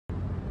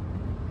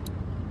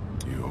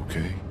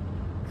okay?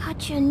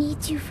 Katja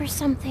needs you for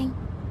something.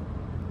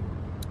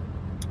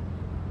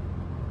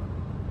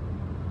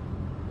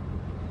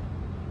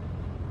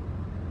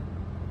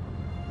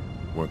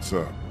 What's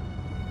up?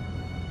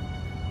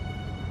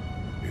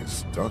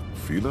 Is Duck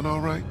feeling all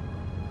right?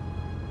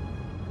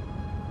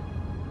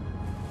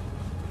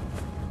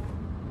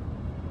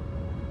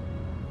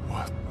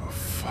 What the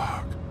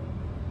fuck?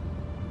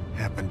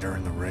 Happened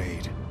during the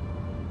raid.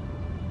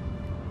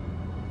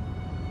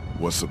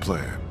 What's the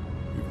plan?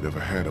 You've never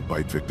had a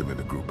bite victim in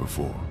the group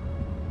before.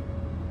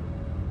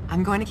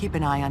 I'm going to keep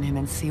an eye on him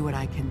and see what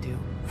I can do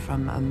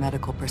from a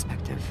medical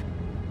perspective.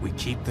 We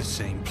keep the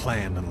same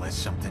plan unless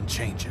something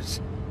changes.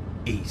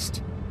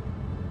 East.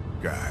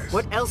 Guys.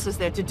 What else is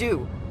there to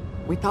do?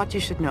 We thought you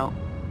should know.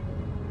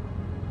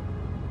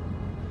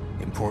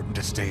 Important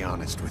to stay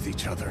honest with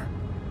each other.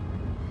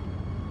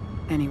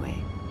 Anyway,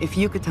 if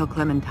you could tell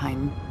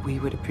Clementine, we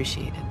would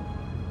appreciate it.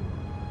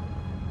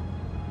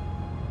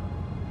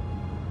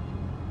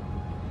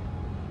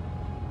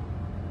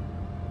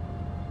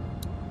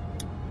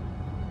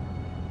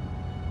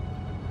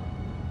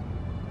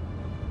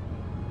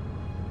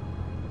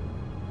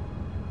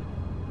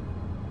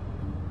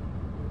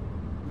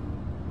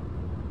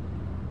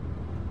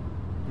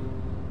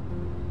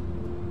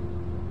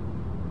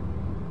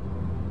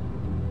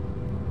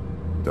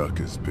 Duck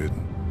is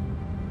bitten.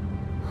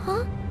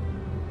 Huh?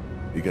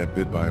 He got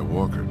bit by a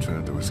walker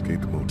trying to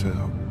escape the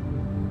motel.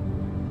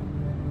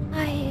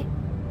 I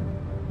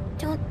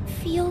don't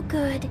feel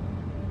good.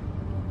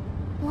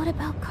 What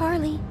about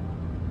Carly?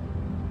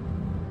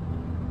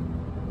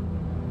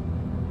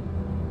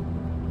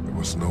 There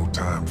was no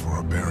time for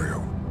a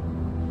burial.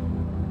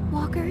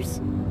 Walkers?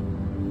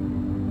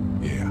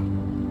 Yeah.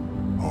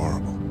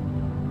 Horrible.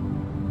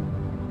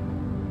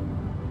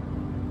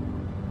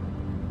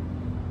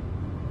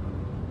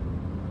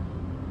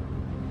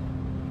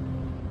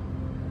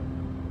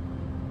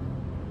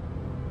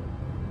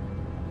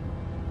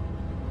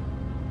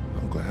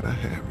 Glad I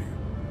have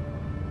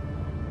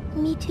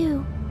you. Me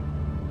too.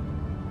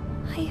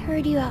 I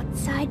heard you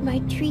outside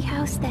my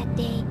treehouse that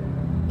day,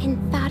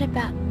 and thought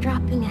about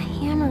dropping a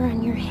hammer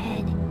on your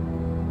head.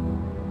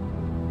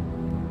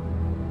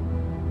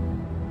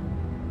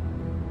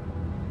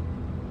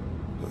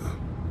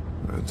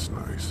 That's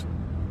nice.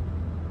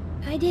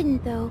 I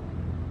didn't, though.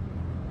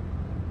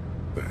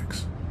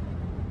 Thanks.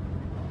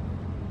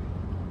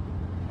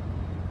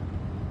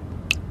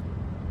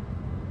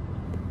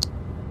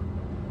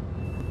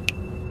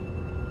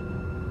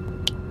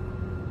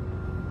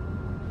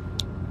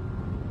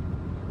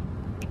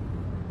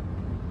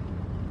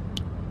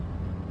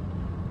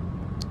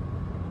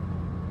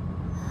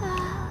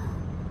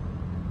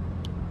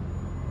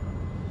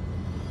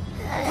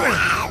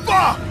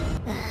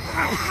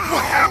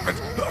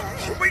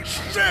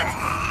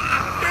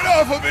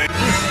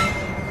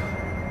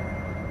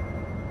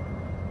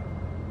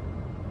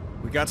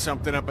 We got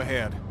something up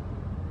ahead.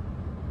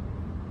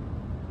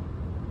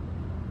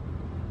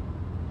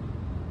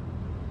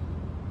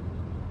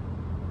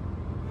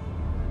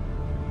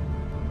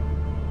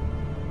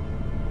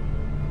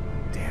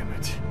 Damn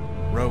it.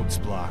 Road's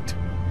blocked.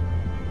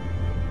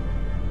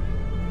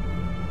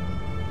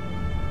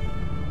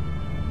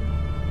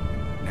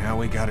 Now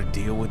we gotta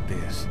deal with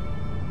this.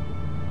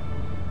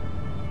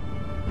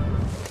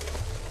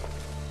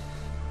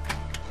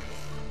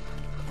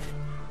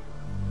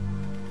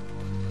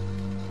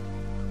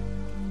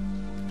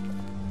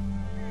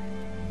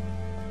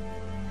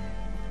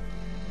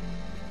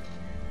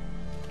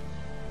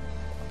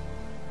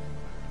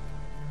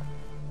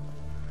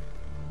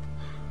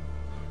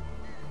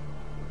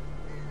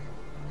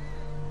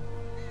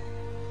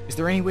 Is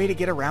there any way to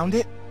get around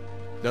it?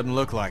 Doesn't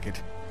look like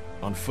it.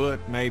 On foot,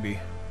 maybe.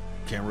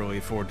 Can't really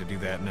afford to do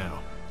that now.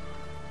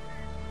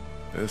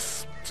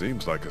 This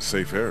seems like a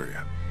safe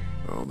area.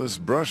 All this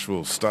brush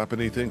will stop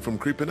anything from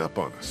creeping up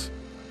on us.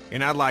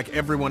 And I'd like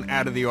everyone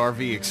out of the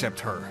RV except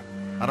her.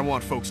 I don't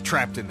want folks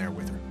trapped in there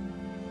with her.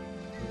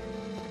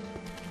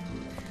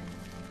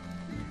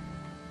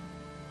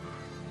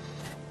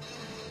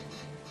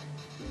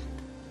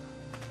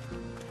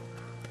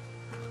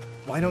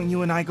 Why don't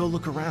you and I go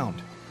look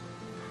around?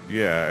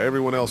 Yeah,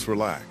 everyone else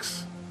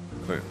relax.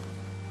 Clint,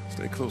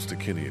 stay close to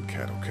Kenny and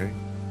Kat, okay?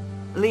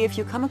 Lee, if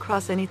you come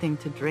across anything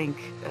to drink,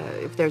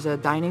 if there's a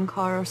dining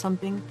car or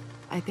something,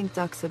 I think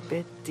Duck's a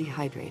bit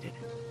dehydrated.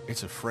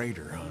 It's a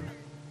freighter, hon.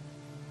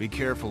 Be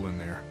careful in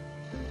there.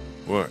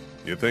 What,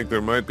 you think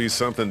there might be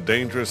something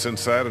dangerous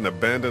inside an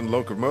abandoned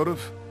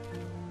locomotive?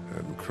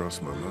 Hadn't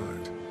crossed my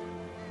mind.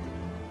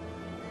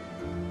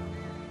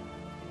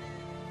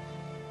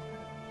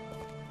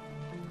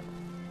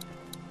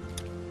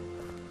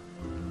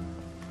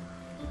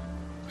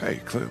 Hey,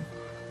 Clem.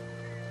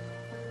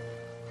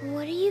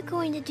 What are you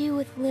going to do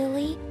with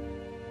Lily?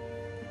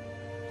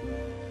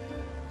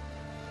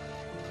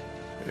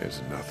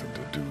 There's nothing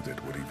to do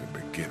that would even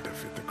begin to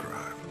fit the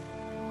crime.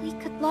 We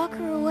could lock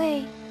her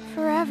away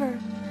forever.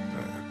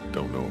 I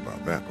don't know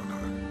about that one,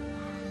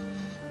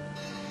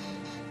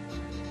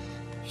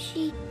 huh?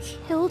 She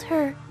killed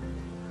her.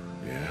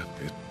 Yeah,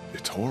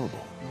 it's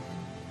horrible.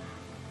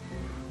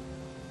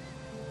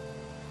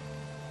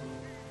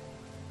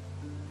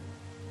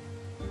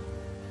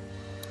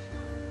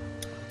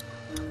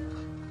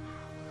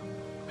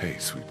 Hey,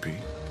 Sweet Pea.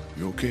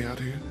 You okay out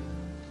here?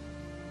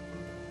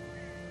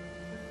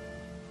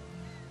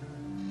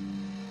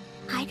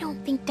 I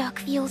don't think Duck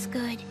feels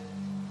good.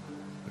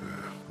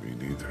 Me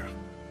neither.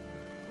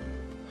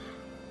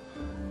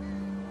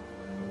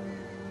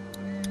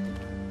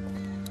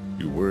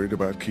 You worried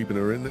about keeping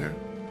her in there?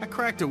 I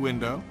cracked a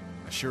window.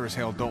 I sure as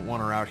hell don't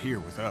want her out here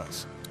with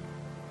us.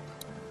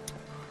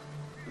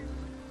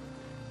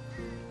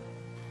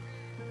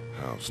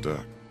 How's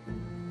Duck?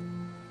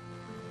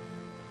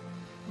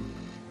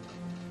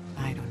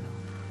 I don't know.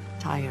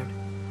 Tired.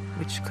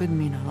 Which could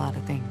mean a lot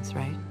of things,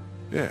 right?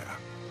 Yeah.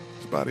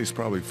 His body's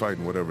probably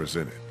fighting whatever's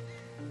in it.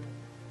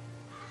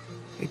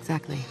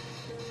 Exactly.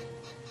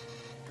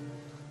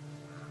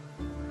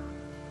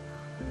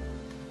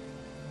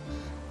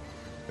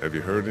 Have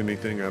you heard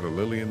anything out of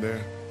Lily in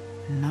there?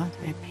 Not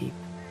a peep.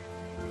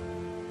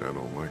 I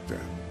don't like that.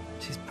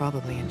 She's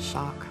probably in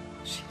shock.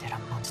 She did a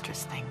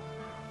monstrous thing.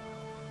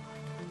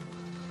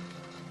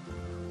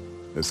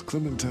 Has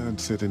Clementine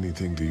said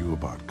anything to you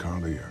about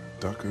Carly or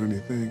Duck or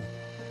anything?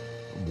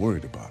 I'm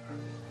worried about her.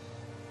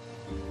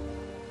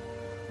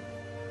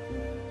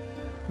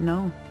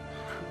 No.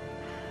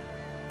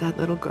 That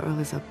little girl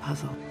is a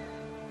puzzle.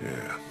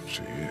 Yeah,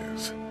 she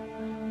is.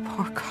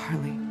 Poor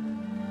Carly.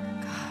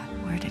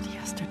 God, where did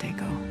yesterday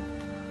go?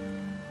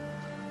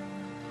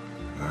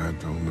 I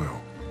don't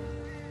know.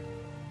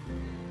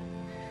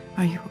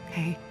 Are you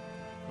okay?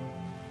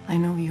 I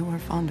know you were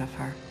fond of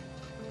her.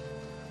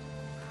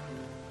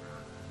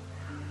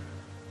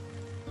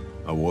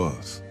 I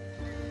was.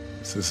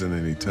 This isn't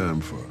any time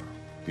for,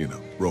 you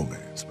know,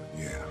 romance, but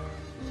yeah.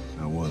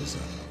 I was,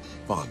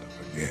 fond of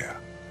her, yeah.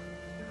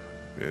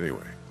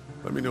 Anyway,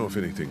 let me know if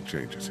anything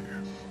changes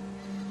here.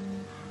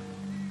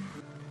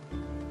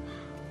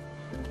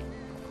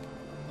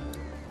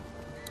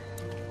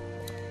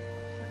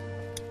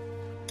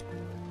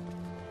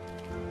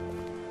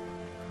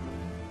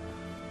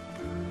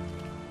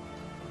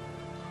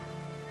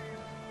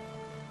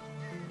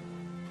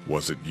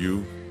 Was it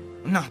you?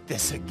 Not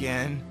this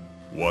again.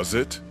 Was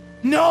it?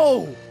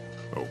 No!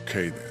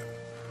 Okay then.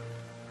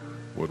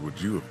 What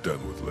would you have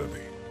done with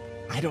Lily?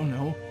 I don't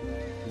know.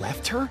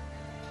 Left her?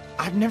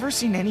 I've never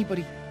seen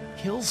anybody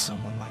kill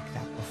someone like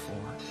that before.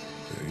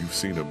 Yeah, you've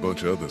seen a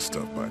bunch of other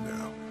stuff by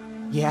now.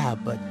 Yeah,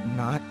 but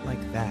not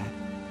like that.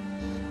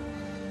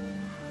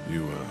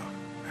 You,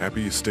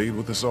 happy you stayed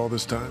with us all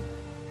this time?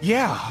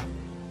 Yeah,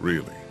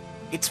 Really?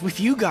 it's with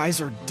you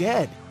guys or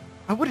dead.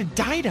 I would have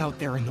died out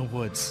there in the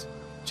woods,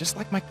 just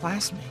like my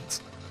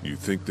classmates. You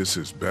think this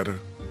is better?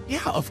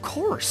 Yeah, of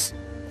course.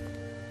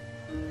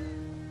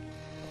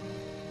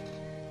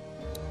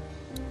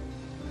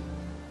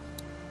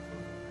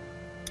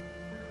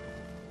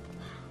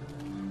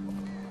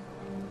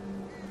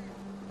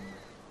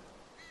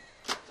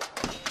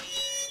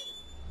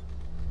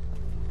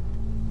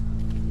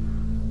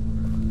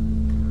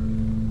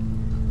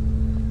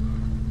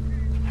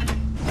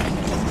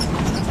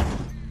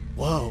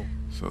 Whoa.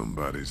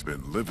 Somebody's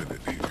been living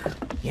in here.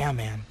 Yeah,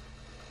 man.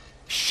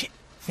 Shit,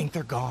 think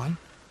they're gone?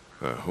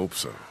 I hope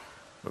so,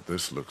 but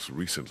this looks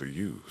recently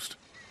used.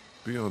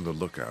 Be on the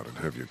lookout and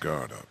have your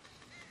guard up.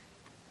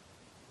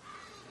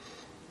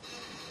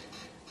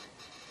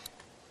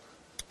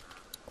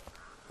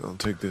 I'll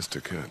take this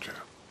to Katja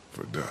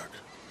for Duck.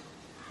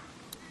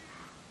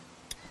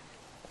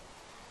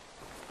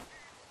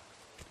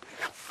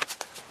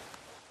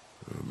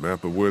 A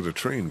map of where the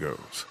train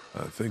goes.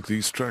 I think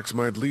these tracks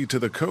might lead to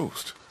the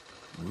coast.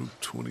 Route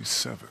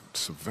 27,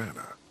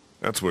 Savannah.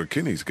 That's where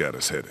Kenny's got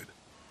us headed.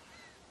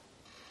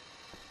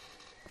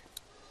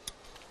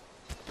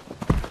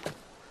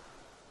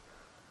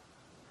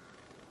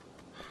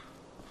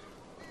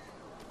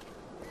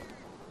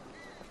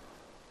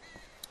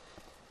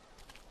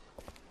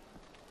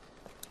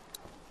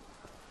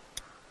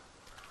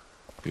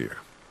 Here,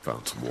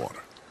 found some water.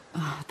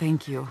 Oh,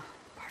 thank you.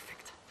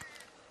 Perfect.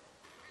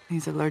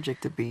 He's allergic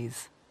to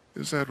bees.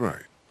 Is that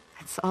right?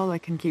 It's all I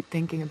can keep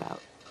thinking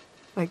about.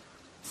 Like,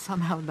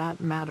 somehow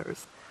that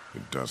matters.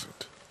 It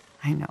doesn't.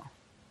 I know.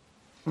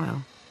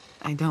 Well,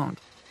 I don't,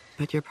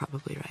 but you're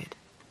probably right.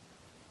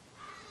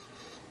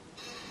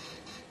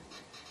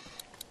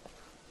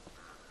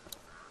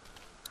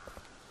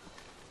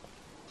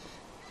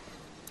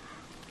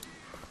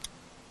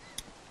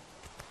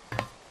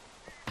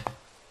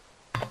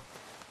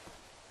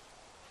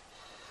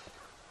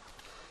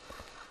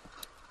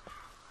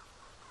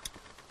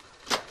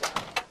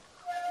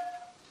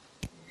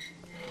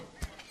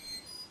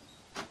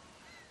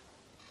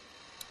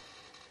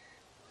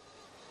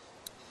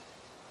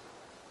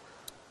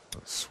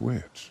 A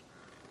switch.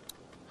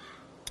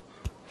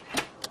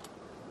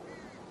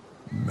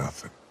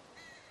 Nothing.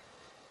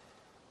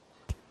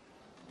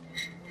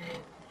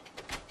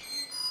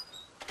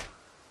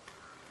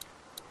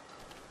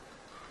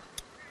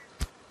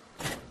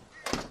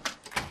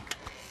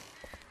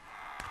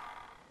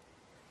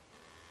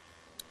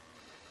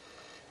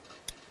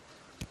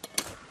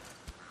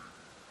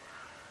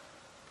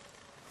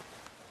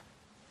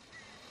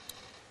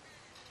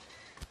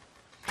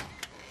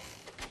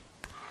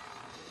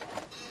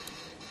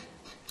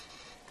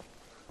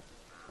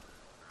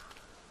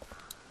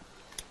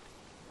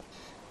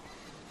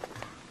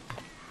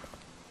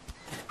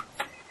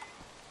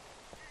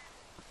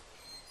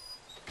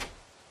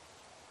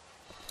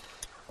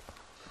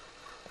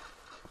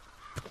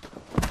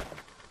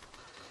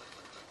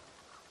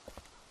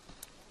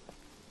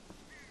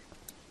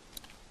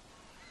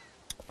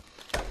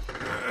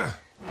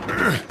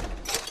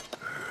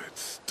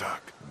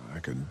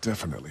 should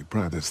definitely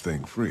pry this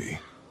thing free.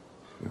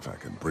 If I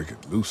can break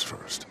it loose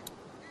first.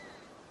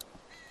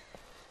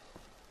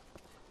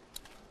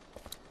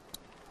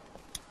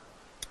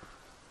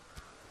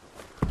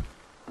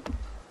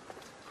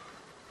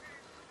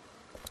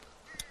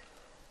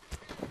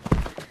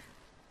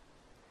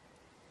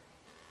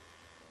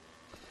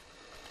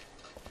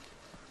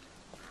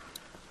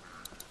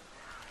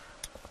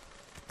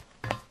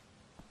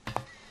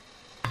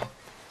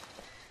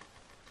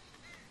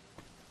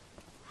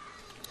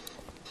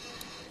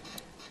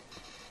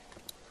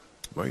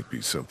 Might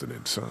be something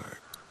inside.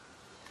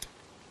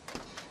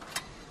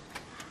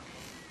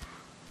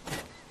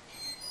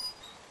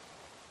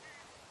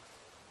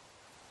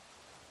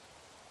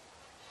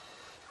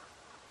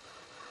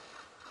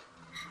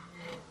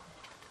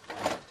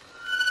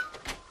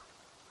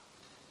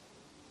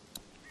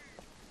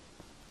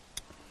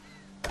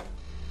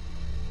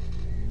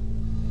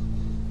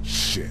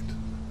 Shit.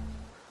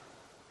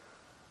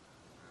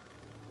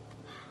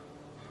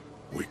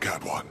 We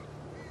got one.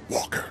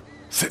 Walker,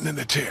 sitting in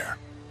the chair.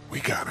 We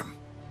got him.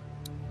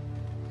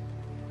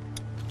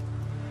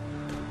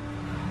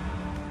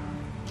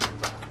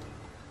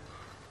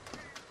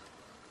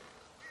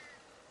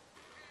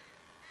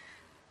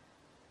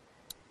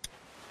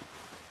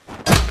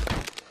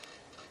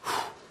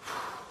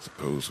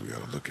 Suppose we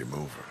ought to look him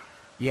over.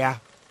 Yeah.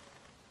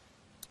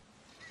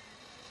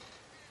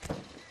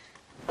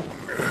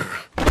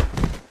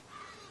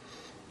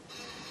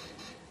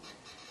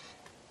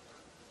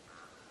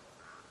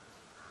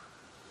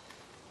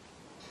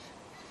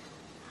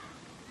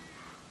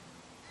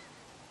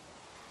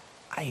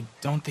 I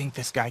don't think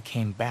this guy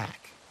came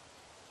back.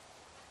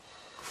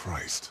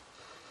 Christ.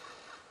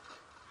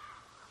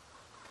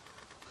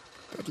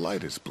 That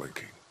light is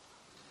blinking.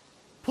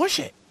 Push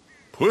it.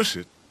 Push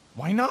it?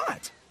 Why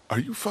not? Are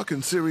you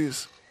fucking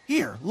serious?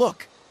 Here,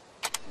 look.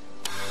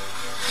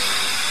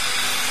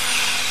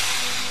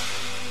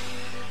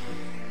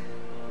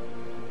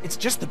 It's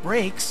just the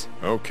brakes.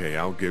 Okay,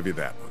 I'll give you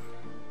that one.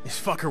 This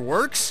fucker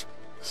works?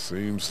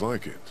 Seems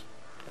like it.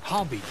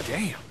 I'll be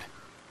damned.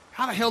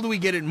 How the hell do we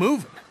get it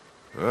moving?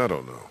 I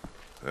don't know.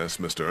 That's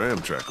Mr.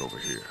 Amtrak over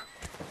here.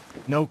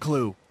 No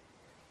clue.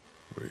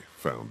 We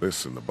found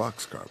this in the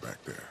boxcar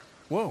back there.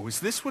 Whoa,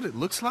 is this what it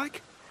looks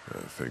like? I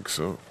think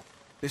so.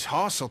 This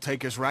hoss will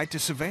take us right to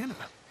Savannah.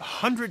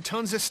 100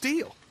 tons of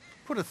steel.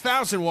 Put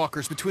 1,000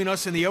 walkers between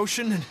us and the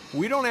ocean, and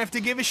we don't have to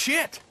give a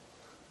shit.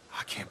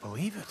 I can't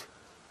believe it.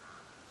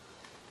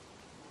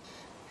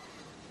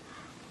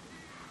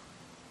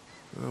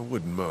 I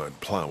wouldn't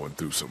mind plowing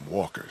through some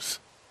walkers.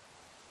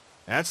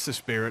 That's the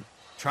spirit.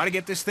 Try to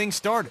get this thing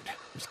started.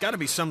 There's got to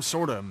be some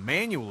sort of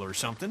manual or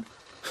something.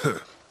 I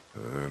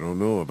don't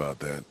know about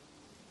that.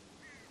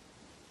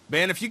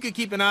 Ben, if you could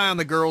keep an eye on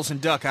the girls and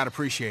Duck, I'd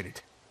appreciate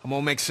it. I'm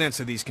gonna make sense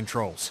of these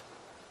controls.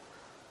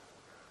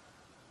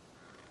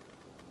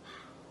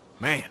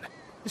 Man,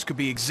 this could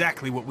be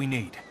exactly what we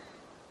need.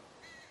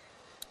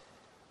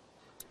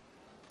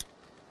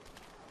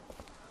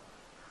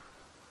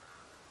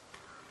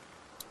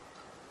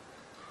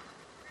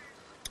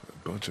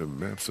 A bunch of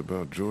maps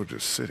about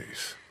Georgia's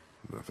cities.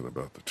 Nothing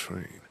about the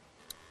train.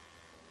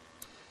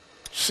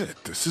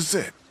 Shit, this is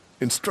it.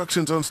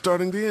 Instructions on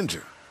starting the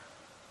engine.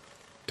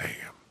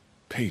 Damn,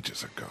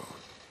 pages are gone.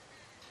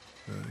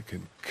 I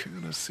can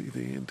kind of see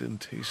the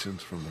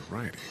indentations from the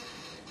writing.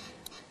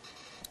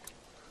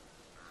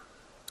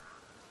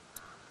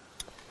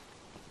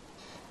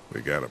 We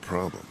got a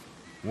problem.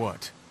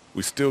 What?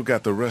 We still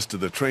got the rest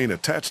of the train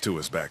attached to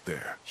us back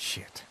there.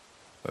 Shit.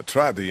 I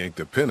tried to yank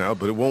the pin out,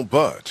 but it won't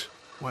budge.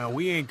 Well,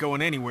 we ain't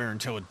going anywhere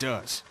until it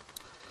does.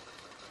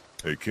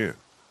 Hey, Ken.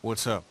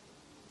 What's up?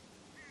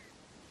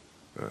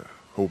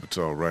 Hope it's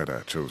all right I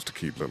chose to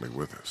keep Lily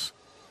with us.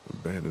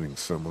 Abandoning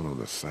someone on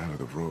the side of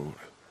the road,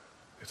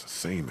 it's the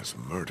same as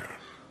murder.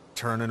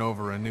 Turning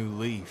over a new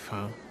leaf,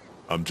 huh?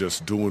 I'm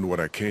just doing what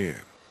I can.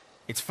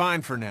 It's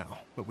fine for now,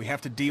 but we have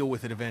to deal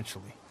with it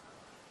eventually.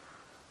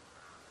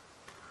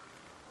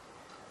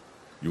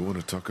 You want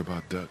to talk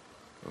about Duck?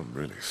 I'm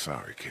really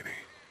sorry, Kenny.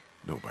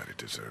 Nobody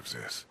deserves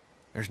this.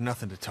 There's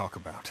nothing to talk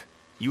about.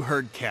 You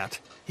heard Cat.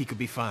 He could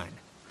be fine.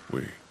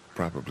 We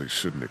probably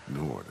shouldn't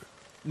ignore it.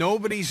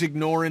 Nobody's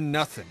ignoring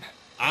nothing.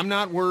 I'm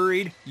not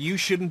worried. You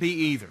shouldn't be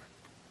either.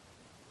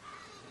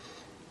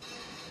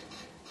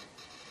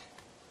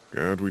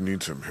 God, we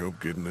need some help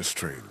getting this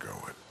train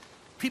going.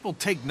 People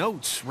take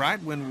notes,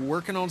 right, when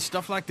working on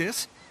stuff like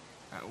this?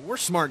 We're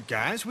smart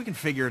guys. We can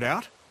figure it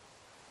out.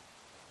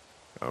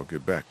 I'll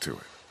get back to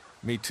it.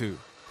 Me too.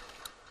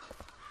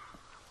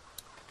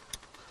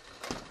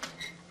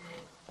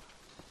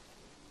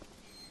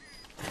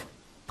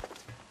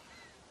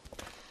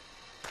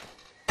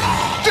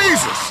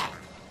 Jesus!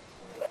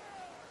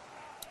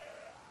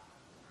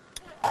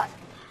 I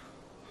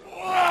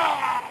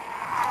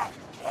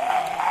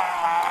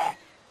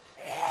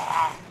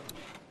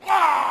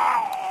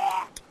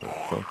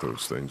thought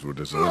those things were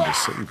designed to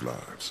save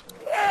lives.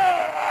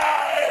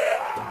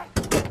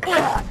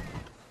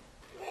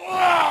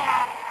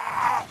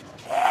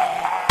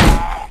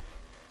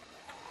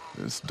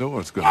 This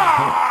door's gonna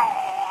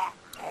help.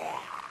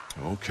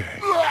 Okay.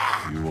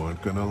 You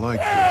aren't gonna like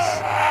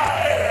this.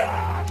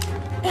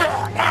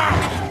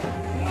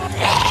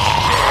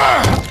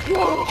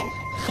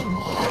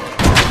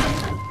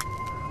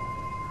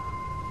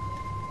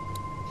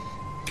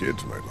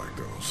 Kids might like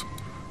those.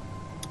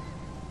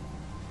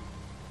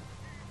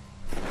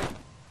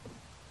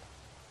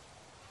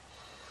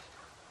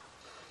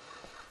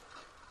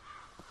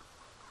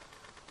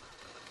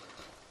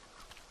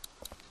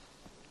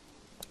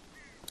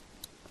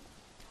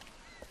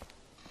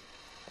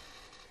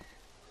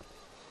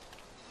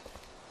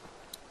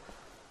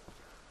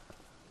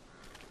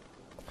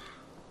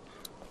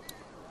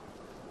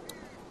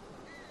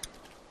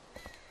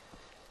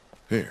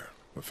 Here,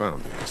 I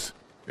found these,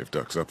 if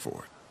Duck's up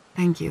for it.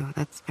 Thank you,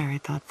 that's very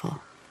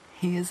thoughtful.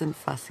 He isn't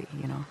fussy,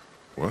 you know.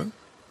 What?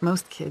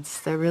 Most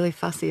kids, they're really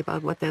fussy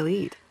about what they'll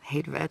eat.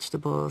 Hate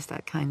vegetables,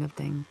 that kind of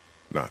thing.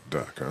 Not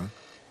Duck, huh?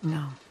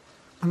 No.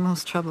 The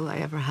most trouble I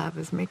ever have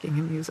is making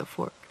him use a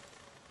fork.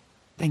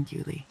 Thank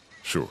you, Lee.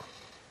 Sure.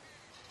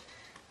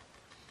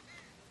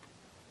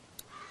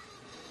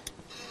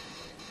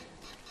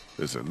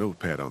 There's a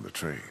notepad on the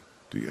train.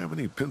 Do you have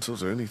any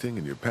pencils or anything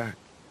in your pack?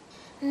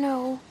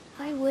 No,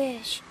 I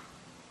wish.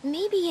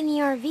 Maybe in the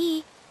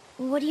RV.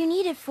 What do you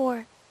need it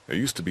for? There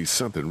used to be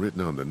something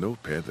written on the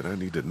notepad that I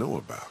need to know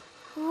about.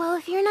 Well,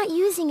 if you're not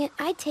using it,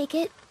 I'd take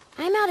it.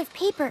 I'm out of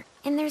paper,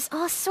 and there's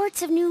all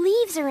sorts of new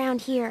leaves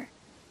around here.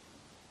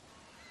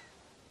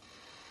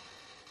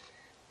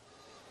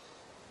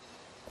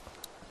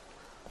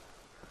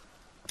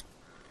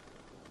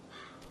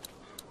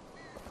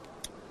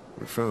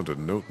 We found a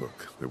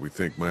notebook that we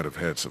think might have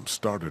had some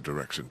starter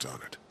directions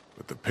on it,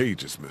 but the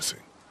page is missing.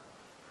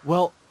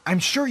 Well, I'm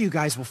sure you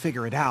guys will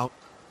figure it out.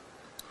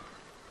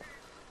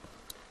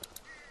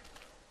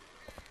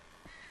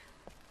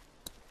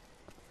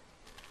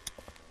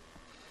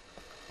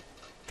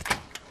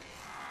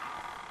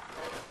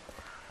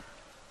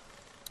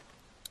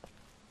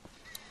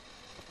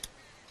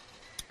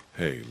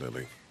 Hey,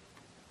 Lily.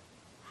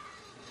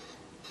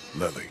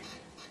 Lily.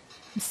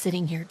 I'm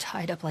sitting here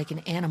tied up like an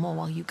animal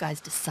while you guys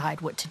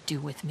decide what to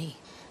do with me.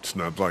 It's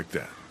not like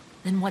that.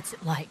 Then what's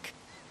it like?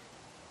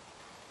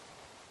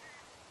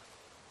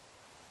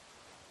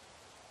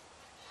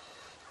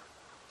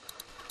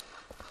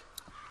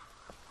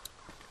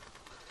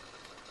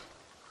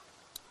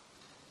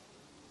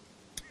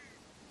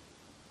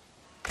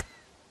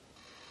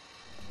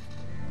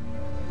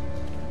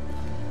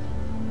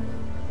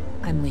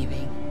 I'm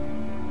leaving.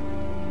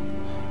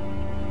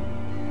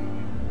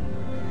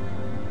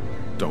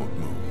 Don't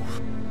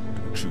move.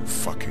 Don't you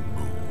fucking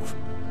move.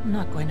 I'm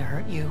not going to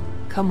hurt you.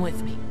 Come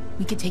with me.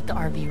 We could take the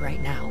RV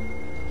right now.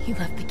 He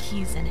left the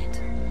keys in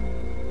it.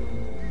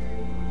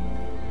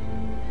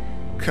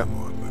 Come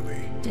on,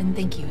 Lily. Didn't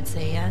think you would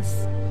say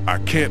yes. I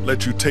can't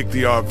let you take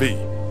the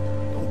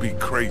RV. Don't be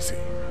crazy.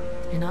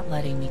 You're not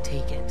letting me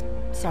take it.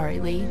 Sorry,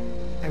 Lee.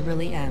 I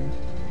really am.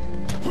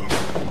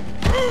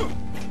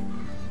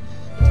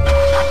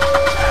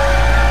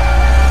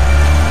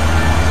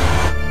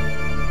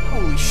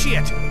 Holy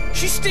shit!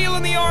 She's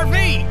stealing the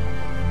RV!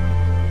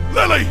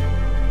 Lily!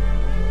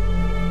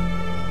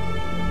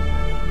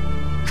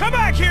 Come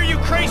back here, you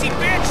crazy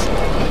bitch!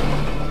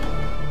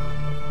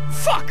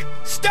 Fuck!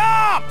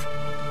 Stop!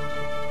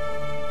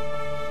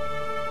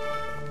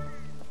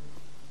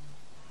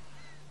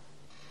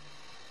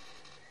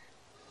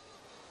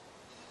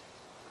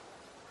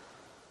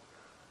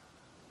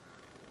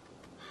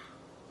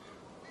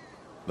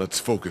 Let's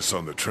focus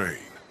on the train.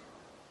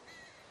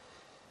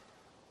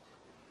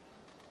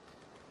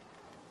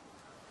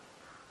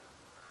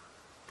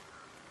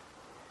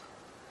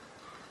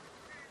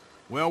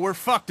 Well, we're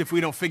fucked if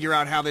we don't figure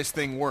out how this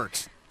thing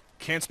works.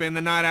 Can't spend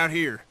the night out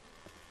here.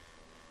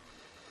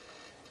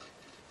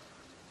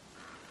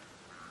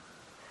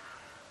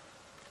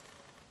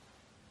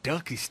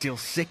 Duck is still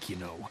sick, you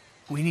know.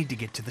 We need to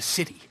get to the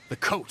city, the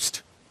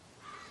coast.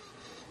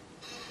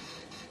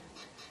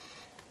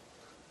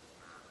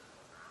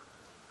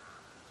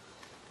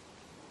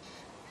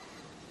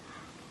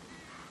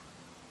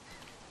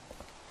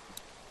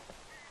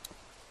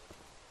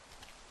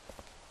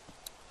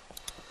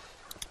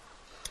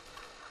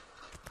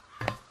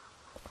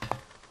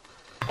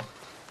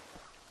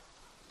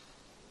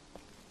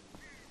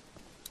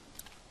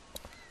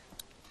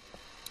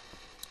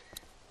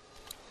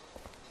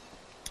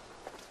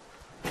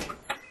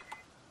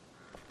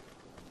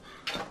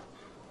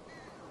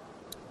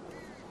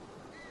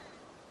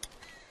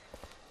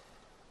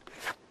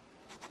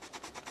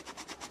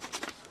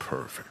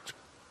 Perfect.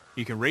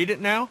 You can read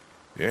it now?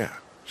 Yeah,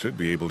 should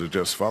be able to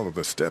just follow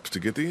the steps to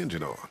get the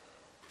engine on.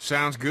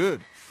 Sounds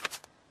good.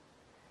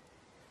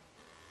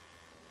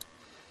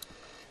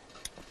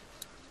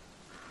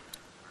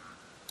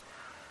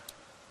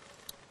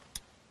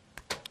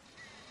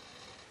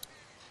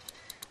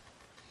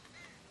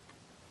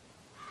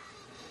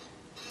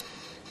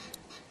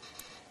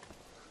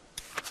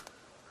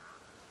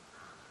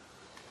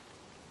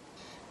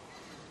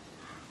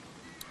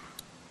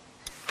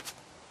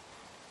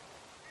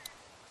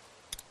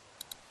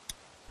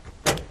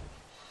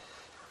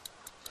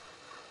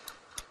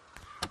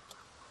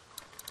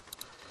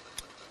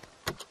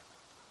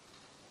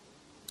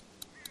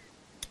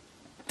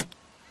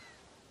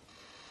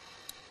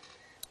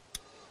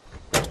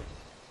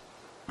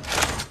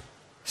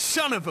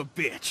 Son of a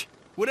bitch!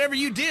 Whatever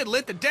you did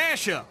lit the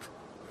dash up.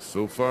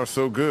 So far,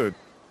 so good.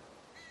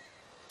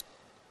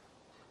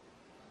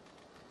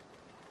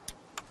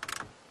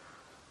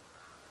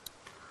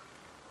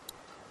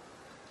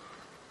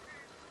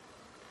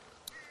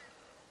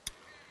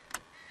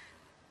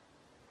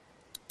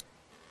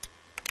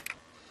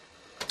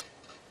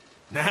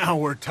 Now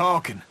we're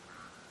talking.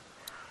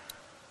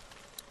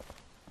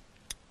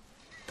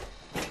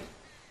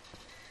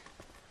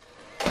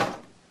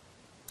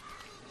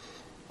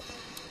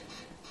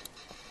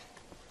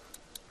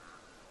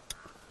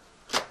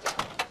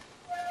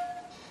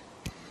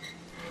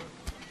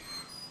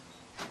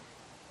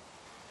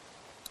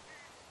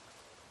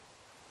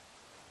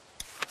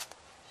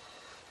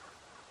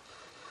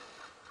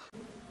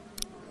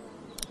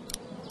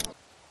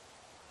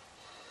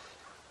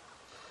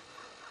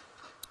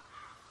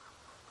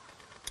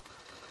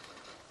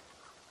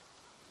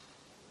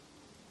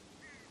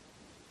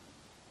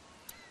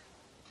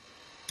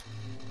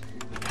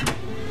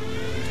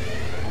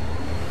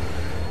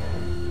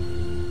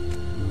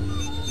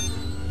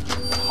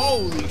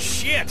 Holy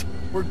shit!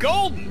 We're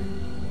golden!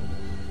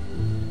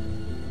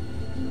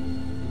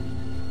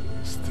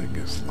 This thing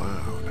is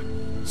loud.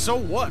 So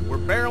what? We're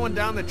barreling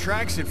down the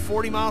tracks at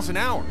 40 miles an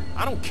hour.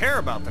 I don't care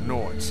about the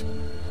noise.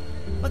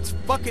 Let's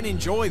fucking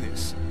enjoy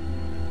this.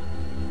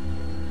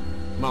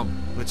 Mom,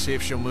 let's see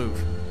if she'll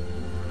move.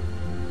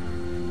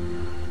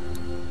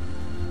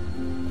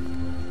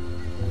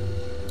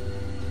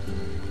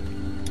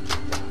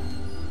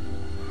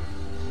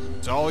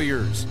 It's all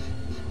yours.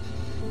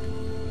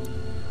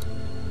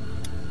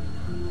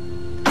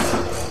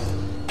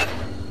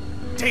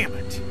 Damn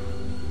it!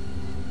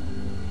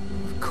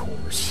 Of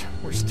course,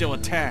 we're still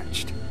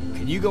attached.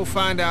 Can you go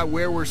find out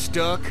where we're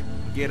stuck?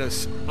 Get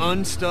us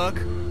unstuck?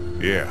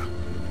 Yeah.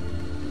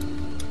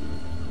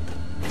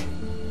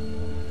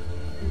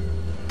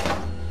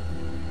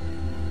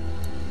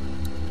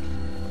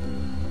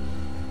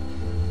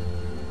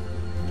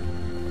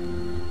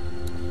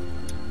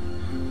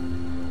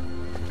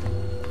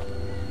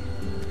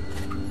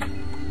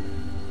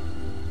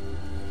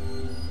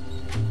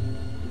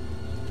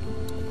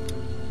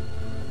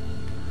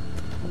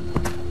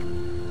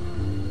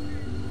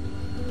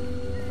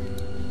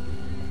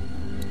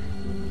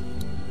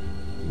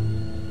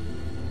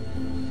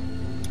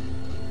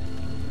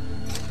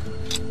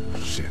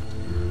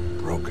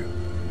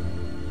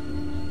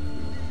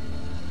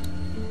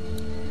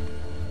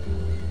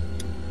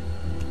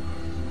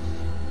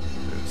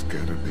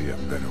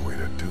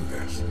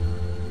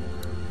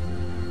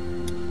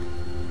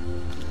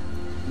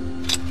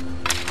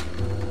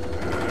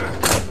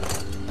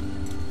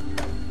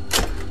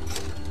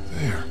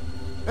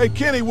 Hey,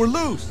 Kenny, we're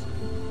loose!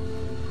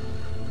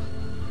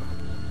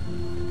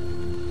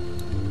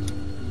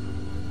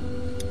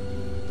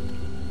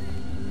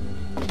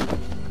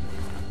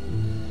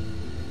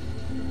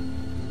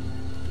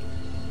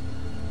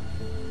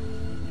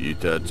 You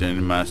touch any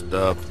of my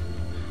stuff?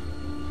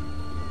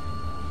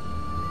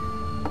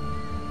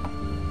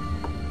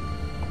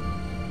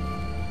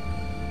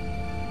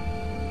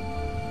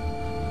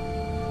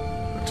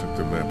 I took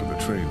the map of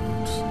the train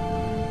routes.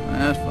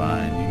 That's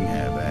fine, you can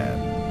have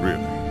that.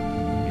 Really?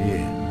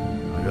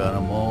 Yeah, I got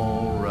them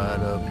all right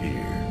up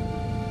here.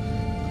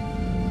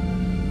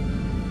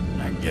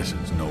 I guess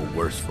it's no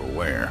worse for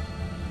wear.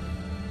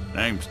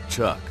 Name's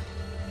Chuck.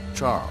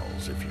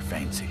 Charles, if you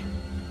fancy.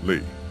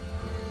 Lee.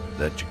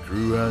 That your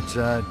crew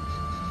outside?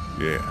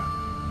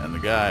 Yeah. And the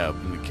guy up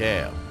in the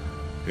cab?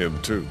 Him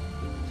too.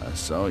 I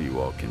saw you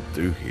walking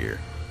through here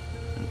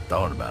and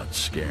thought about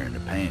scaring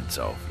the pants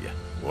off you.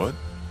 What?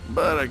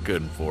 But I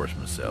couldn't force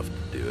myself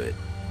to do it.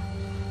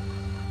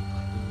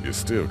 You're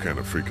still kind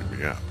of freaking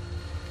me out.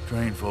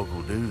 Trained folk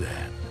will do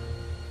that.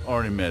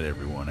 Already met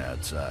everyone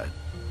outside.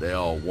 They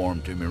all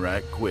warmed to me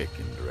right quick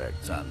in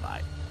direct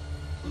sunlight.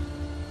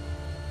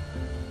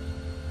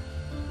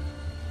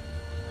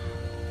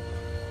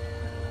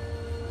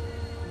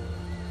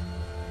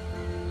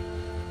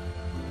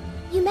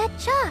 You met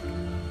Chuck.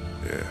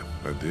 Yeah,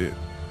 I did.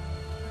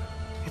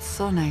 It's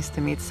so nice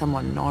to meet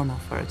someone normal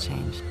for a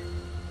change.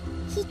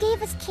 He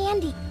gave us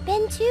candy.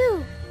 Ben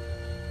too.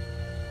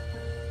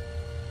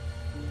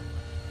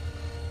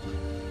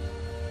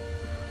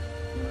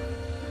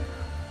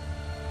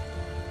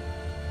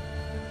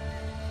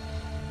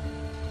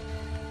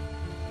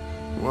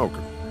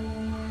 Welcome.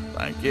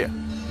 Thank you.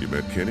 You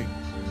met Kenny?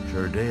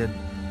 Sure did.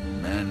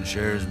 Man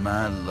shares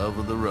my love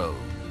of the road.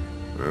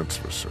 That's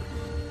for certain.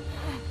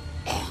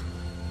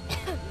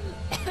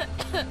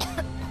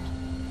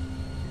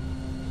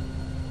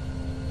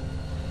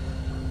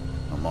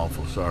 I'm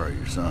awful sorry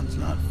your son's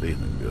not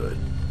feeling good.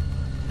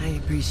 I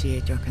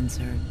appreciate your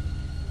concern.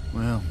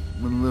 Well,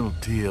 with a little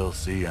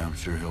TLC, I'm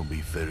sure he'll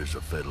be fit as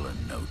a fiddle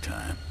in no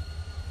time.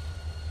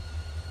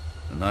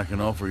 And I can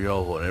offer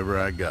y'all whatever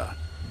I got,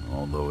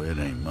 although it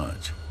ain't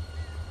much.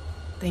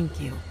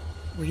 Thank you.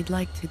 We'd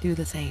like to do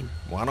the same.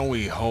 Why don't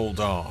we hold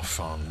off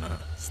on...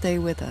 Stay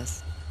with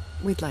us.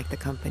 We'd like the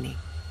company.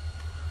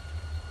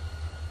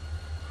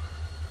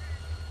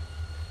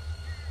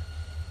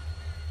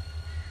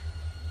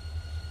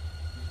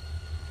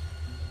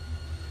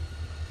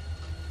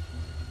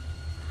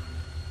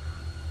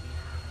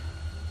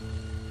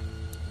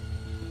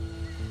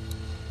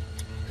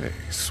 Hey,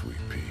 sweet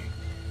pea.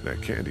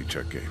 That candy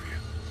Chuck gave you.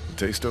 It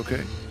taste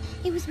okay?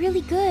 It was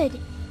really good.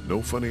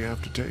 No funny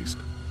aftertaste?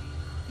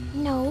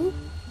 No.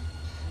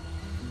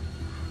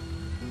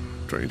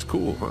 Train's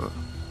cool, huh?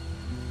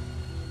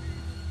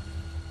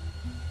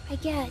 I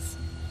guess.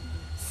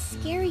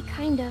 Scary,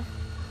 kind of.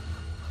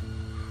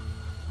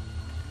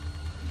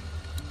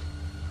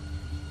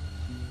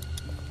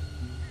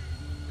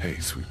 Hey,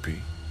 sweet pea.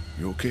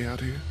 You okay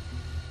out here?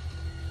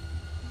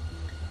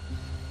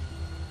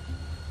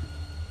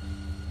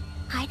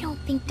 I don't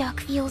think Duck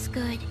feels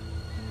good.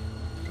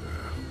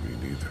 Me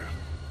neither.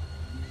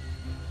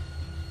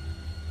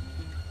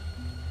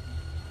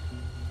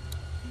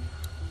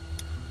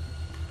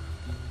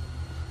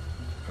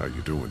 How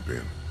you doing,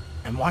 Ben?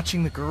 I'm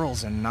watching the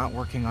girls and not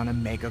working on a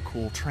mega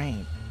cool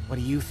train. What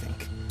do you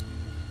think?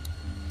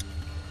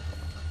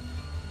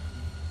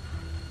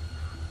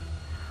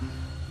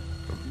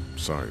 I'm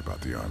sorry about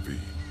the RV.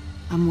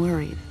 I'm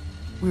worried.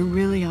 We're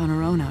really on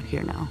our own out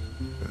here now.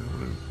 Well,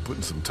 we're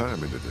putting some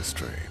time into this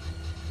train.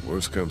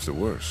 Worst comes to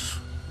worst,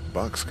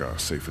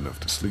 boxcar's safe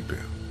enough to sleep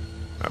in.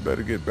 I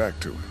better get back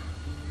to it.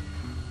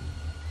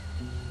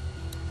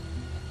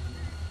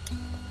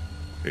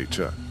 Hey,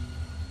 Chuck.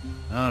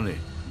 Howdy.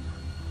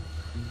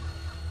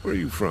 Where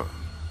you from?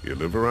 You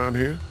live around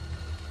here?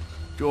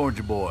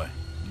 Georgia boy.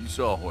 You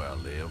saw where I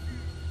live.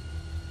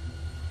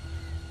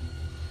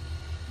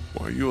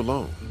 Why are you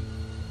alone?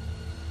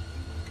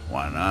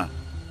 Why not?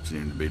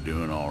 Seem to be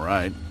doing all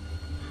right.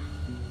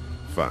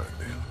 Fine,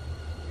 then.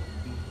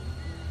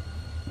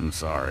 I'm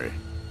sorry.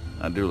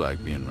 I do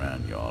like being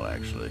around y'all,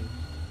 actually.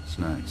 It's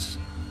nice.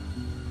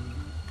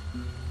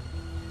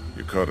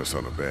 You caught us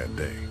on a bad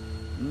day.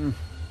 You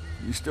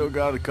still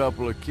got a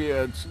couple of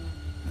kids,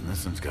 and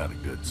this one's got a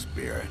good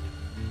spirit.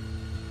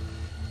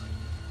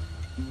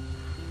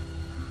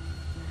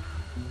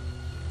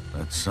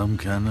 That's some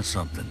kind of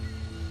something.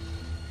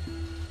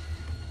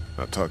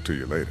 I'll talk to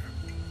you later.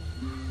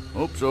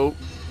 Hope so.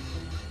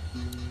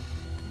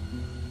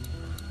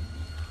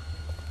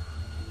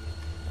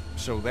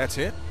 So that's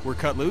it? We're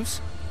cut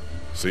loose?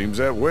 Seems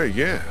that way,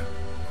 yeah.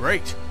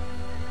 Great.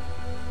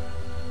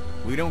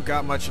 We don't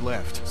got much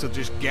left, so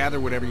just gather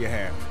whatever you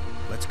have.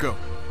 Let's go.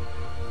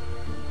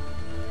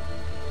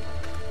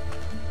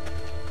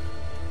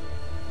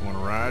 Want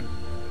to ride?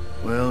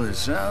 Well, it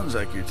sounds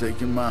like you're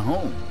taking my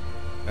home.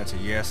 That's a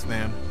yes,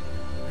 then?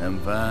 Haven't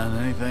found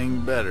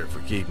anything better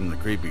for keeping the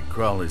creepy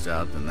crawlies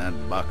out than that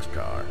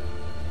boxcar.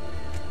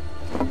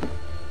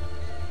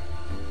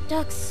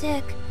 Duck's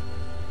sick.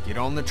 Get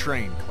on the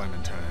train,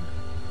 Clementine.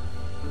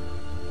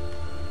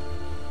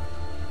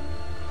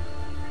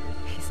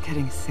 He's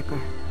getting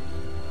sicker.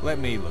 Let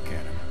me look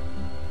at him.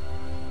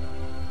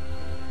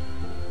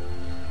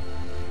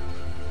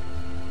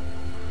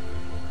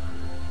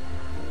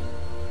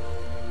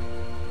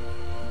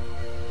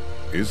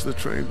 Is the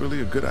train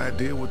really a good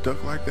idea with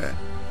Duck like that?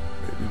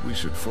 Maybe we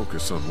should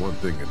focus on one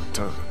thing at a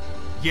time.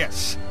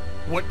 Yes.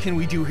 What can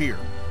we do here?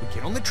 We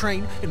get on the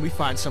train and we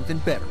find something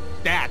better.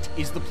 That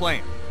is the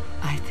plan.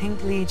 I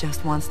think Lee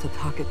just wants to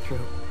talk it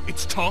through.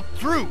 It's talked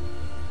through.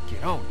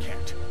 Get on,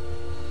 Cat.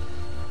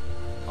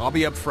 I'll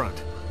be up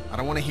front. I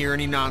don't want to hear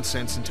any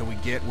nonsense until we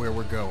get where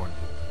we're going.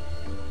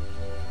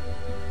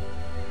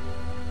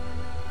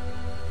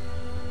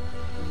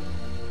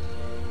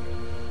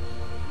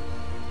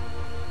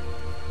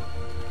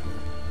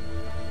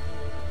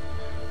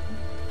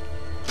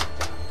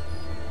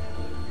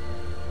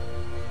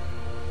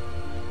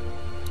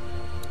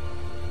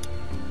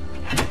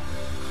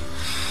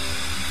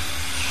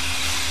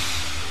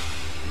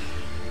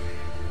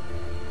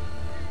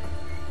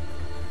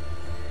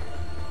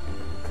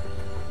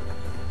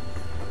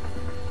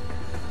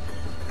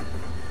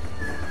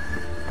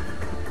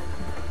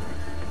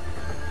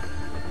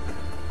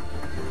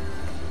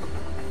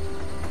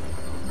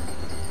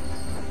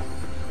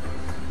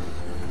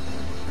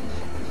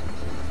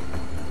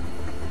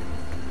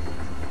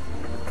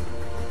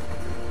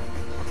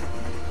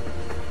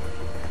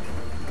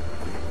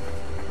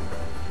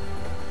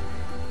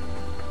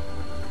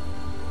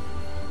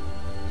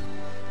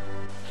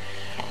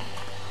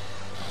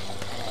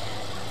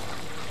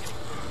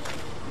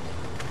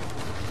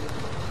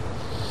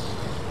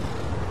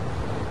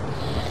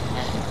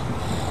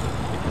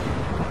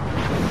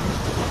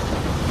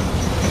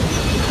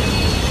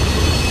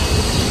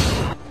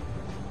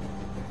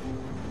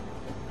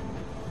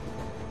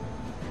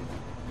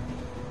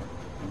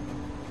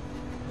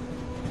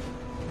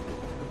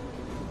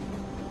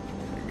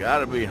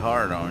 Gotta be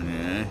hard on you,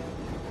 eh?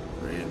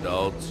 3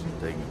 adults,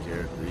 taking care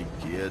of 3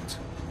 kids.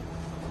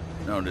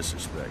 No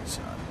disrespect,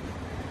 son.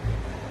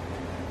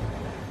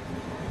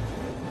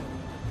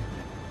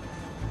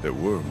 There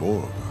were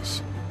more of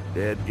us.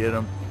 Dad get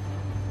 'em?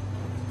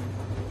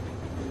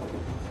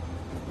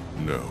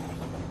 No.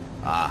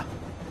 Ah,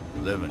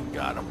 living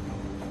got 'em.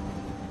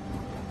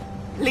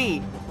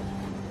 Lee!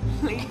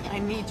 Lee, I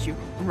need you.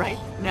 Right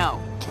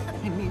now.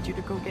 I need you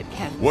to go get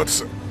Ken.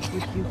 What's... Would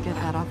you get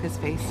that off his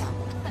face?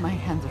 My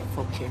hands are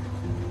full here.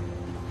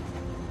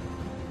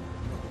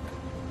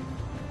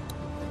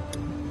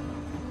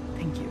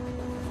 Thank you.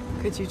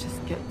 Could you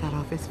just get that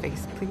off his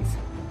face, please?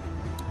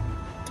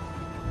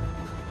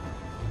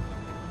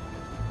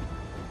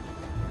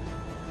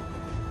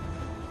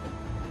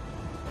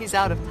 He's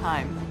out of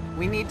time.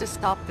 We need to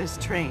stop this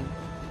train.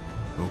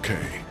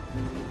 Okay.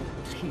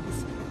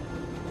 Please.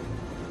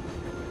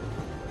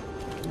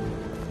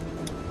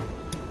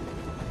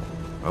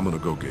 I'm gonna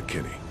go get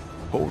Kenny.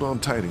 Hold on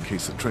tight in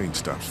case the train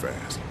stops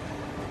fast.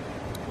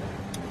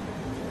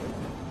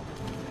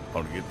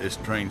 Ought to get this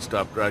train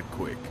stopped right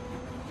quick.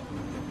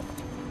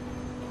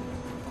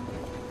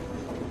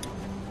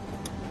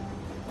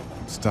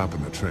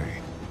 Stopping the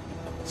train.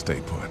 Stay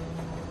put.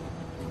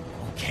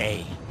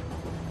 Okay.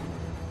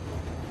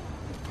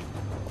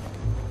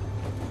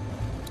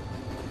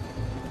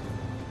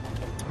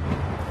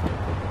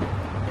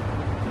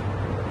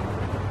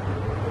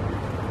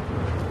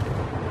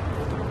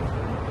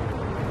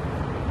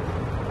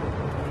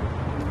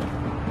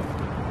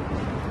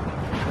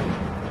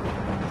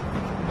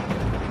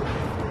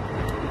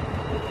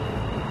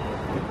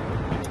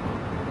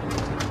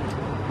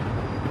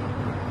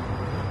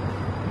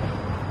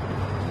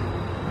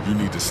 You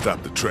need to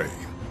stop the train.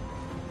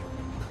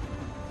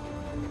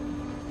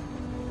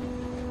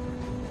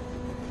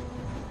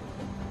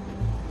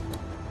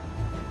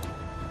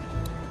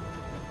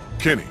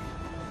 Kenny.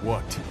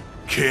 What?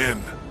 Ken.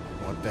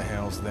 What the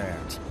hell's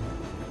that?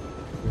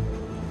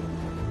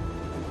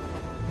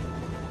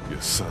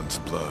 Your son's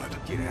blood.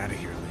 Get out of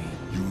here,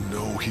 Lee. You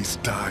know he's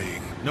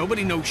dying.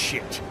 Nobody knows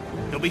shit.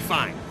 He'll be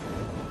fine.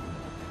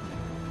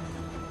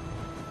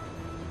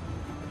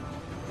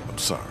 I'm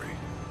sorry.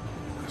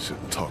 I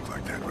shouldn't talk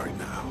like that right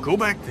now. Go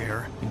back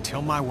there and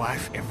tell my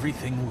wife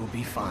everything will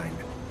be fine.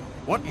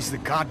 What is the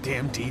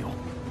goddamn deal?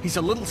 He's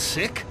a little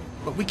sick,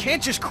 but we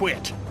can't just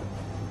quit.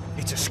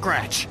 It's a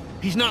scratch.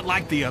 He's not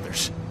like the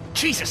others.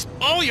 Jesus,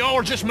 all y'all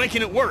are just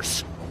making it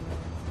worse.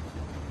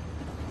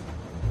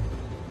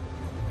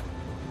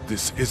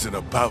 This isn't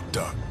about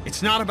Doug.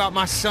 It's not about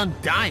my son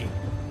dying.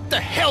 What the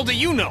hell do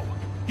you know?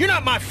 You're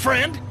not my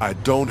friend. I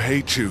don't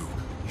hate you.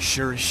 You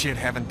sure as shit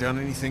haven't done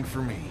anything for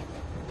me.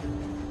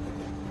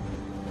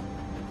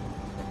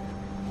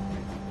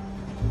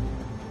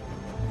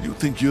 You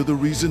think you're the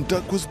reason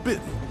Duck was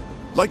bitten?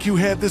 Like you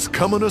had this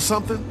coming or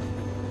something?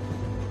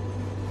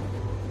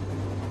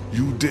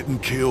 You didn't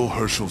kill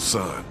Herschel's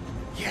son.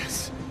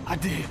 Yes, I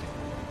did.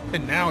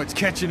 And now it's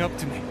catching up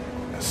to me.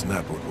 That's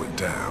not what went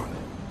down.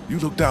 You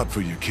looked out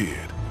for your kid,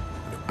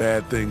 and a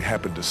bad thing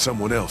happened to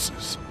someone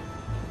else's.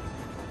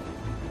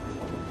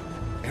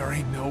 There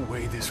ain't no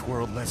way this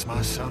world lets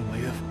my son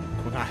live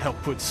when I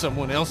help put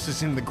someone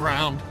else's in the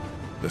ground.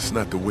 That's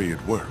not the way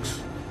it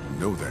works. You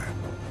know that.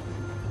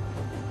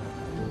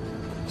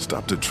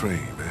 Stop the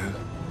train, man.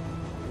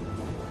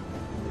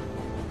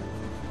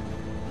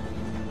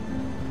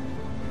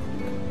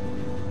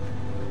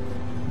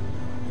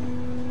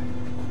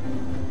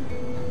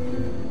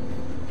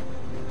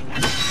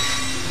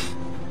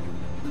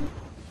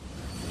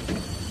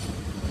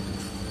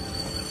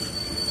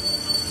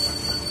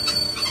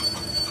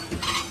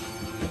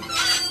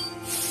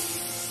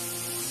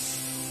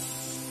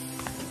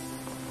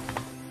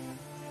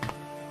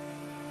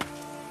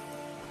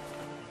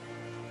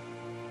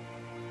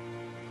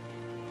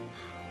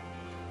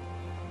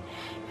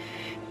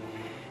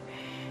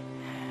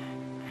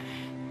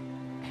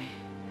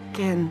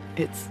 Again,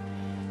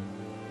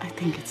 I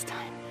think it's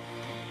time.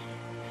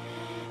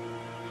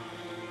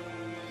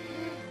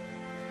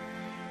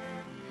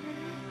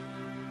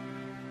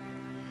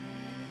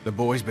 The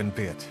boy's been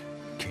bit,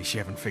 in case you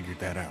haven't figured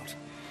that out.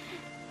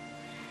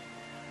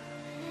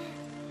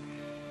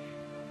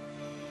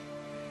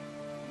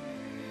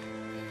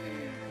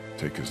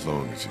 Take as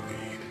long as you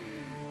need.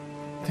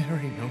 There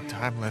ain't no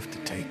time left to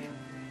take.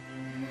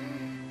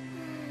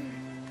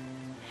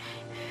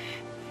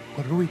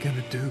 What are we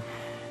gonna do?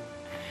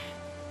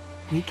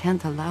 We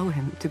can't allow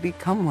him to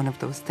become one of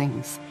those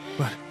things.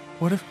 But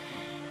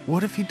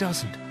what if he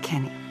doesn't?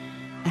 Kenny,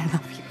 I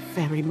love you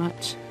very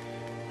much.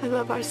 I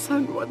love our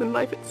son more than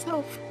life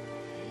itself.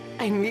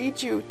 I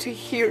need you to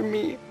hear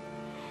me.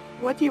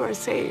 What you are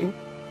saying,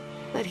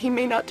 that he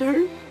may not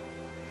turn,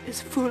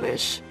 is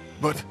foolish.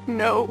 But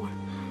No.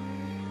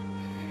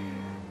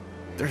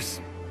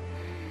 there's...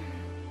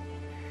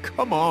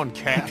 Come on,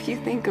 Cat. If you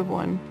think of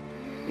one,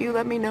 you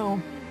let me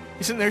know.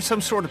 Isn't there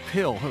some sort of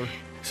pill or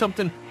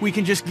something we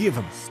can just give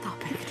him? Stop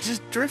it.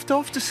 Just drift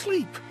off to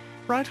sleep.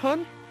 Right,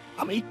 hun?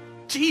 I mean,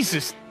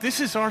 Jesus, this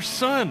is our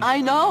son. I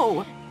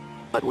know,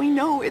 but we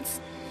know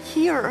it's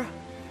here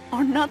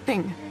or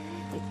nothing.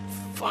 Oh,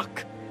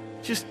 fuck.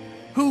 Just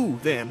who,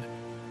 then?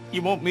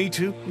 You want me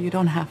to? You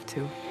don't have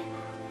to.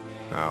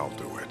 I'll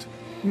do it.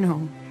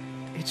 No,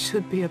 it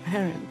should be a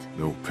parent.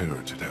 No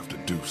parent should have to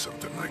do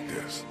something like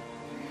this.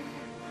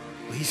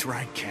 Lee's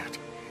right, Cat.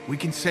 We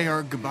can say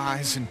our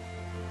goodbyes and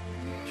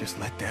just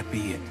let that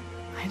be it.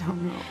 I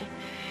don't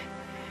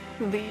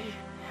know. Lee,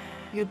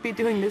 you'd be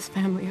doing this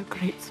family a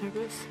great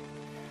service.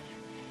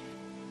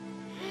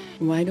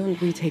 Why don't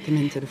we take him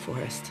into the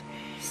forest,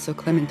 so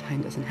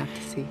Clementine doesn't have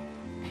to see?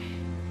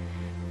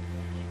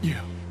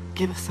 Yeah.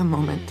 Give us a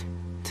moment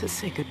to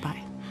say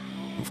goodbye.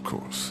 Of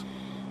course.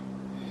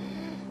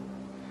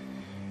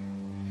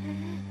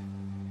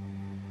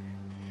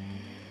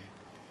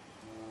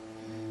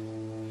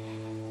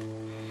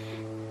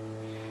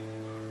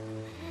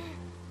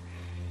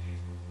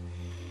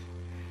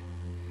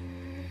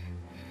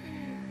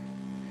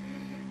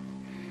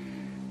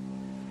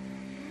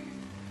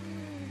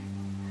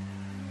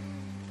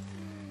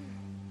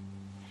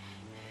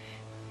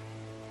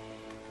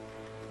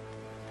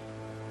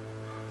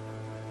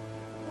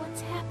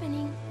 What's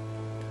happening?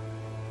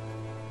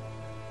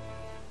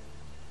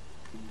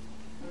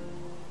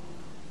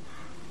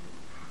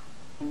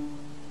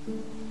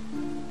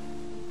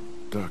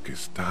 Duck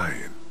is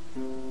dying.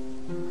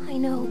 I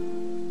know.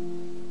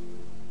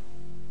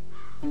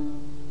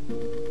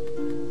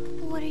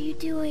 What are you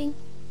doing?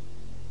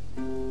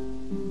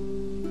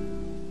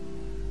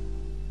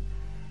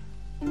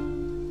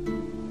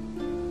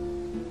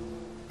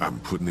 I'm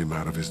putting him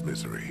out of his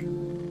misery.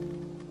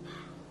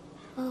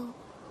 Oh.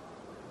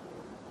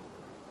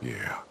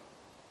 Yeah.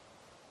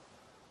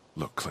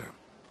 Look, Clem.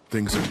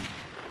 Things are...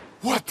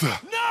 What the...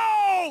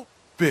 No!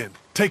 Ben,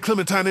 take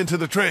Clementine into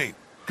the train.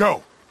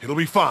 Go. It'll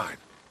be fine.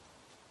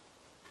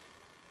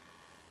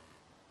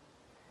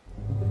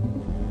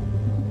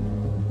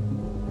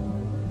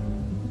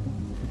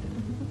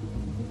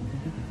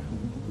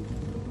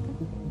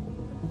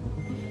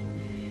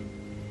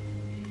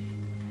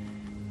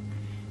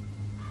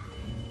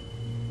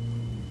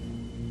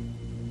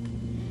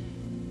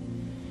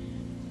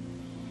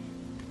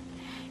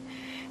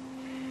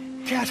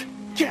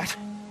 Cat,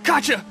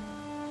 gotcha!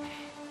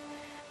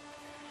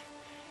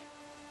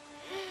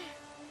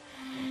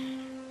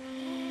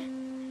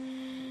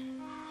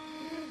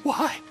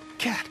 Why,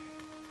 Cat?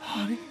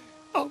 Honey?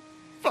 Oh,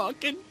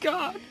 fucking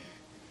God!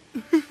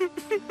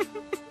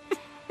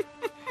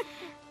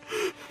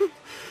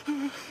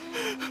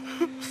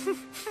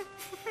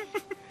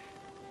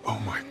 Oh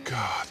my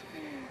God.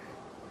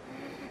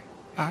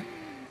 I...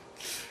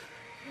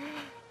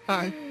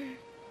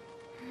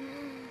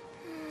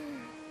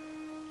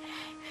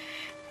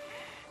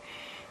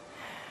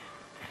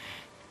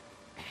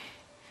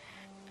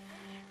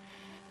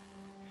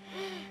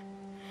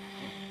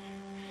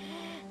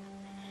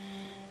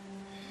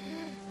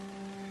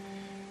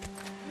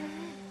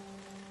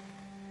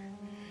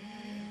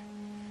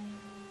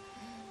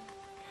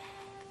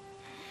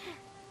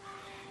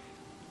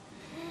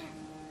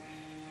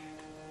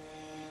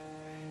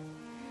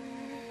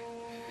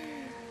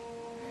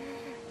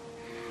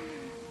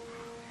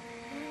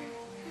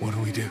 What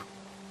do we do?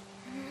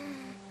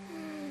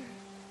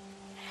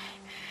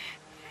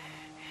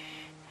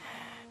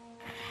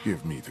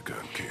 Give me the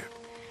gun, kid.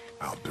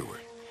 I'll do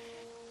it.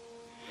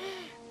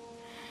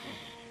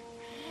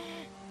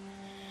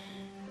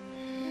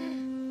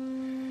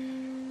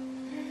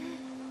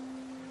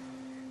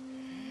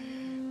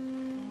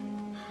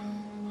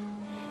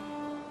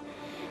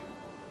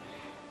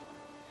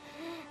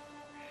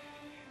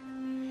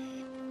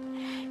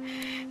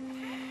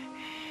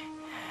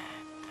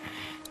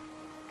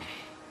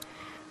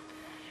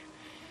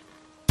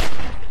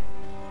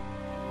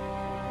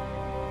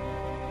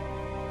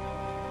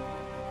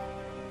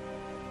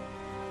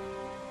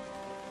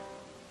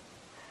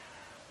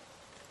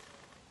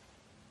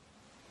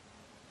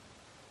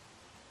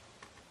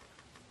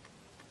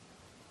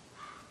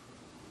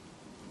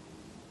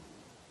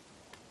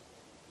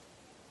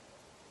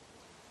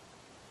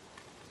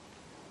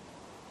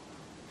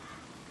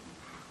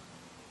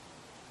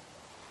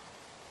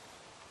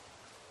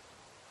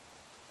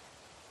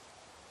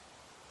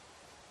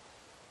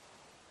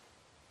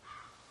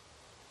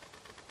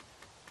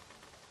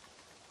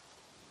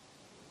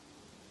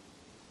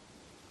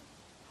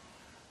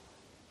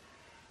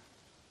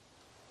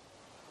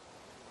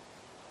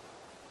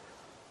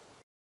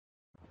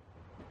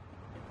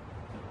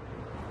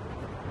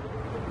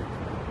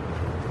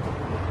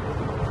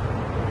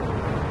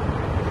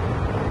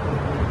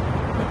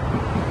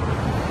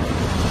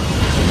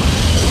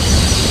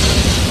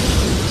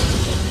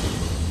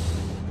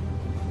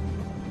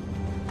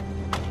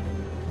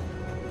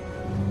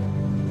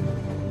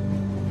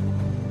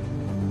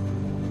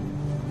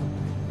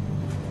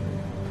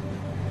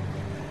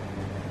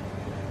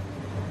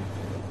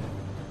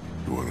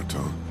 You want to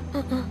talk?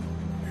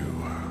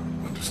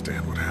 You,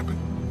 understand what happened?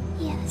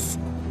 Yes.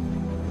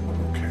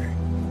 Okay.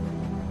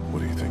 What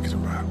do you think it's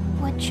about?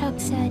 What Chuck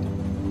said.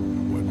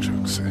 What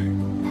Chuck say?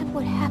 That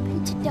what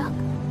happened to Duck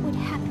would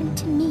happen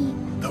to me.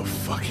 The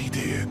fuck he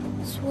did?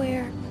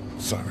 Swear.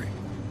 Sorry.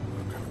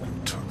 I'm gonna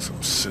go talk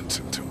some sense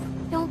into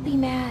him. Don't be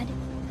mad.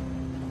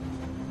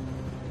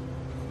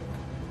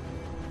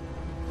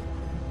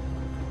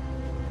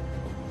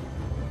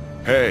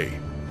 Hey!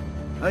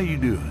 How you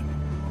doing?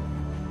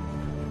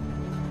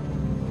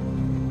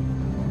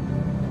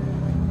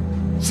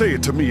 Say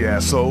it to me,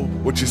 asshole.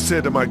 What you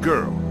said to my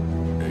girl.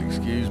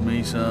 Excuse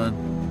me, son?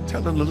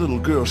 Telling the little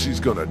girl she's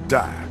gonna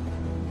die.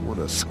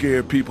 Wanna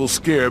scare people,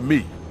 scare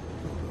me.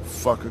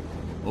 Fucker.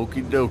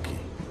 Okie dokie.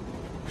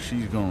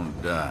 She's gonna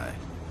die.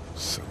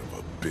 Son of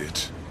a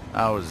bitch.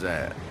 How was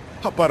that?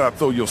 How about I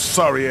throw your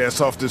sorry ass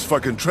off this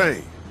fucking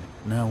train?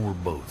 Now we're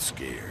both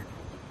scared.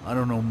 I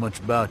don't know much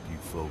about you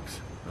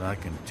folks, but I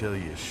can tell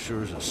you as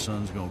sure as the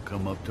sun's gonna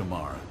come up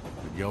tomorrow.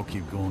 But y'all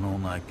keep going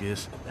on like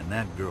this, and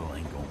that girl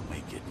ain't gonna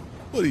make it.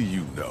 What do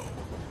you know?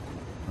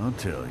 I'll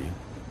tell you,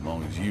 as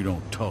long as you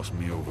don't toss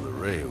me over the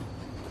rail.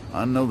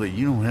 I know that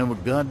you don't have a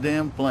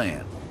goddamn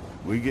plan.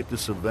 We get to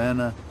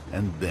Savannah,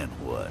 and then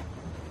what?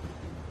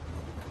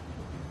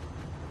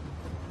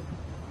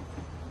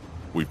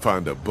 We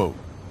find a boat.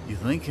 You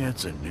think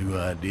that's a new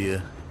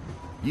idea?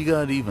 You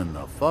got even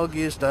the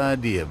foggiest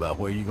idea about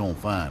where you're gonna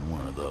find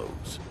one of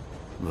those.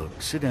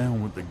 Look, sit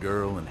down with the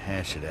girl and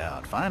hash it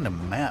out. Find a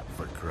map,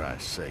 for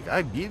Christ's sake.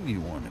 I'd give you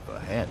one if I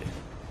had it.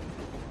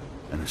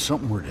 And if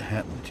something were to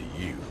happen to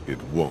you...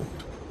 It won't.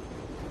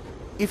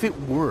 If it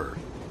were,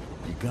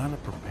 you gotta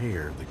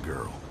prepare the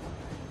girl.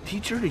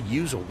 Teach her to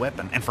use a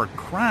weapon, and for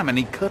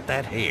criminy, cut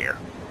that hair.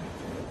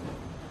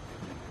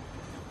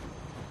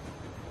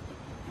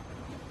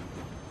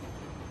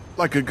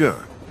 Like a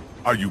gun.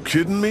 Are you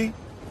kidding me?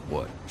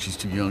 What, she's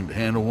too young to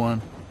handle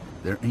one?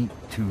 There ain't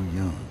too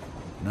young.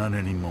 Not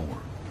anymore.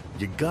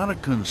 You gotta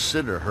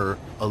consider her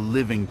a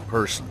living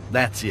person.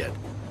 That's it.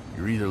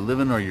 You're either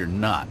living or you're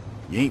not.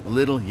 You ain't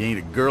little, you ain't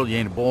a girl, you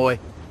ain't a boy.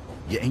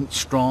 You ain't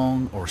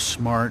strong or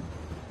smart.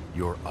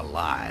 You're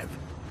alive.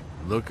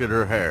 Look at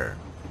her hair.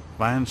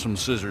 Find some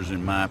scissors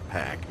in my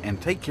pack and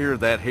take care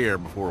of that hair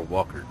before a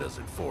walker does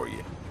it for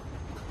you.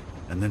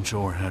 And then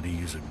show her how to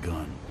use a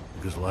gun.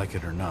 Because like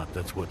it or not,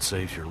 that's what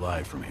saves your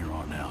life from here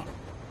on out.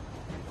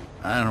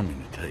 I don't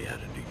mean to tell you how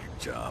to do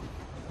your job,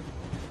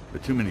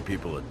 but too many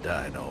people have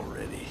died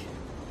already.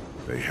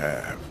 They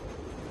have.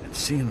 And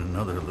seeing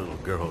another little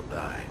girl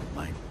die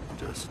might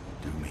just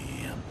do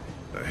me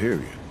in. I hear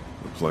you.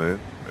 A plan,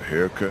 a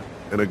haircut,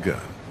 and a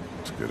gun.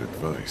 It's good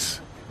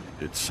advice.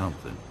 It's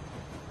something.